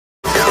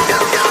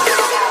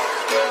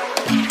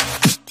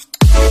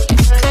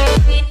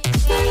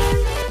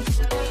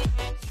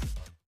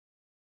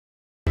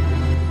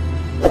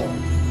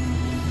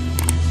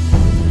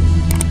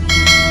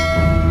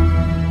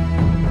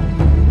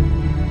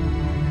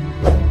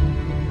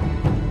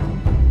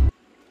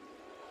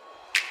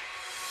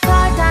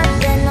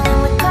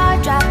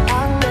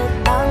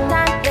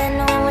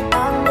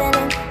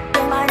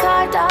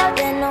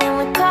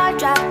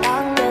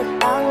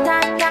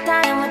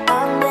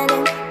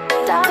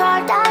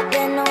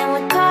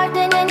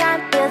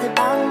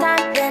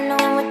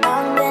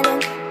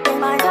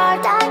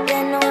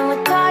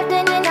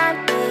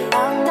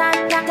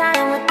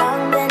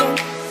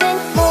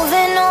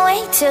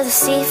to the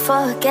sea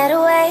for a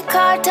getaway.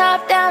 Car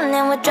top down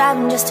and we're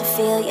driving just to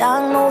feel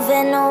young.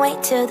 Moving away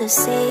to the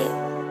sea,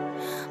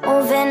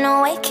 moving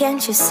away,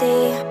 can't you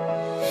see?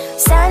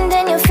 Sand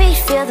in your feet,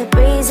 feel the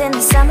breeze in the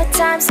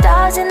summertime.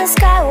 Stars in the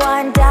sky,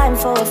 one dime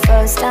for a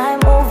first time.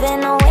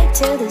 Moving away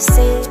to the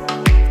sea,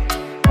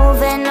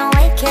 moving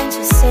away, can't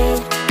you see?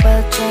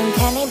 We'll drink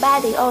honey by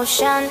the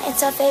ocean,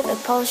 it's our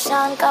favorite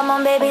potion. Come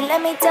on baby,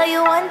 let me tell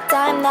you one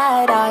time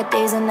that our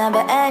days will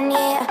never end,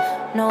 yeah.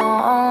 No,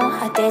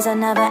 our days will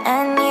never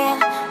end, yeah.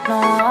 No.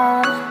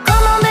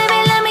 Come on baby,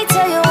 let me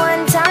tell you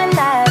one time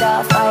that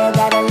our fire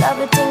got a love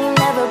routine, you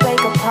never break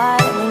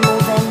apart. And we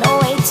moving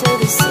away to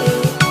the sea,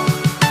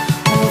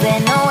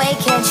 moving away,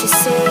 can't you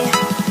see?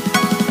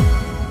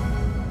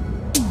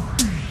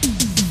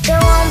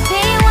 There won't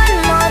be one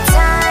more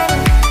time,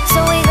 so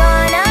we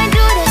gonna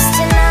do this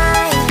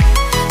tonight.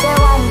 There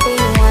won't be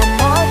one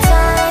more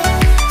time,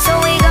 so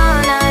we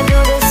gonna do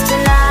this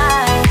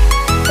tonight.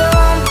 There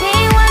won't be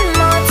one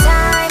more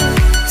time,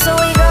 so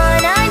we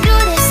gonna do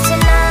this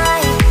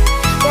tonight.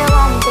 There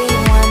won't be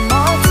one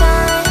more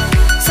time,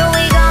 so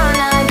we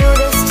gonna do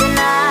this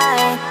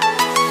tonight.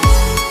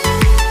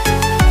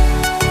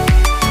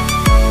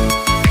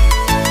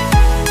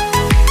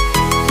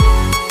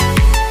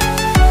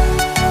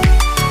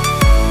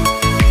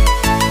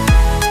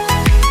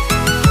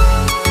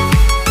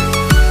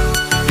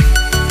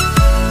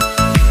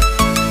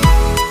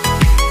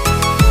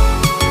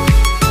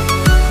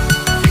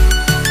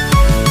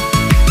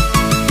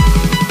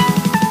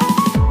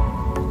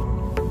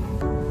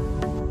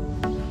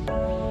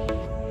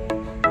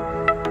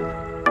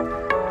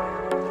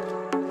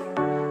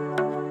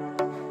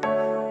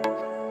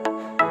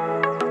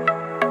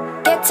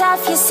 Get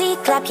off your seat,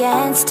 clap your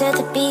hands to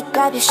the beat.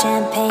 Grab your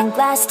champagne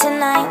glass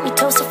tonight. We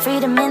toast to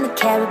freedom in the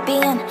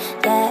Caribbean,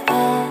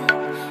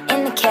 yeah.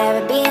 In the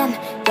Caribbean,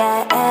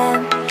 yeah.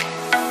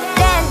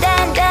 Dan,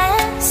 dan,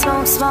 dan,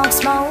 smoke, smoke,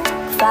 smoke.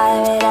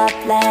 Fire it up,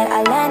 let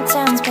our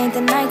lanterns paint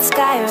the night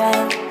sky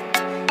red.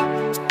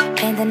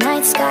 Paint the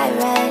night sky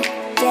red,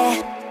 yeah,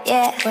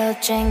 yeah. We'll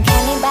drink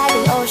honey by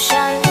the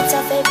ocean,